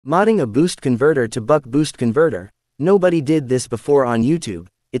Modding a boost converter to buck boost converter. Nobody did this before on YouTube.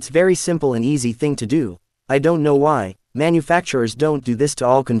 It's very simple and easy thing to do. I don't know why manufacturers don't do this to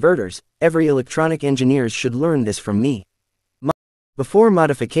all converters. Every electronic engineers should learn this from me. Before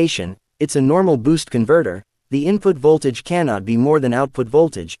modification, it's a normal boost converter. The input voltage cannot be more than output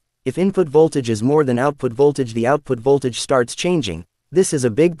voltage. If input voltage is more than output voltage, the output voltage starts changing. This is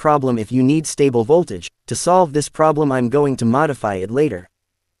a big problem if you need stable voltage. To solve this problem, I'm going to modify it later.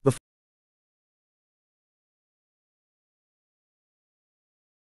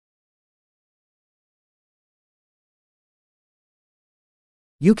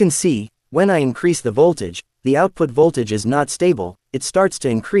 You can see, when I increase the voltage, the output voltage is not stable, it starts to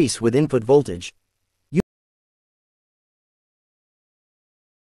increase with input voltage.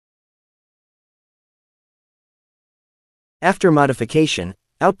 After modification,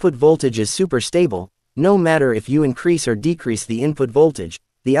 output voltage is super stable. No matter if you increase or decrease the input voltage,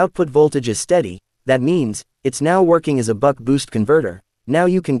 the output voltage is steady. That means, it's now working as a buck boost converter. Now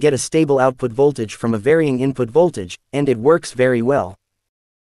you can get a stable output voltage from a varying input voltage, and it works very well.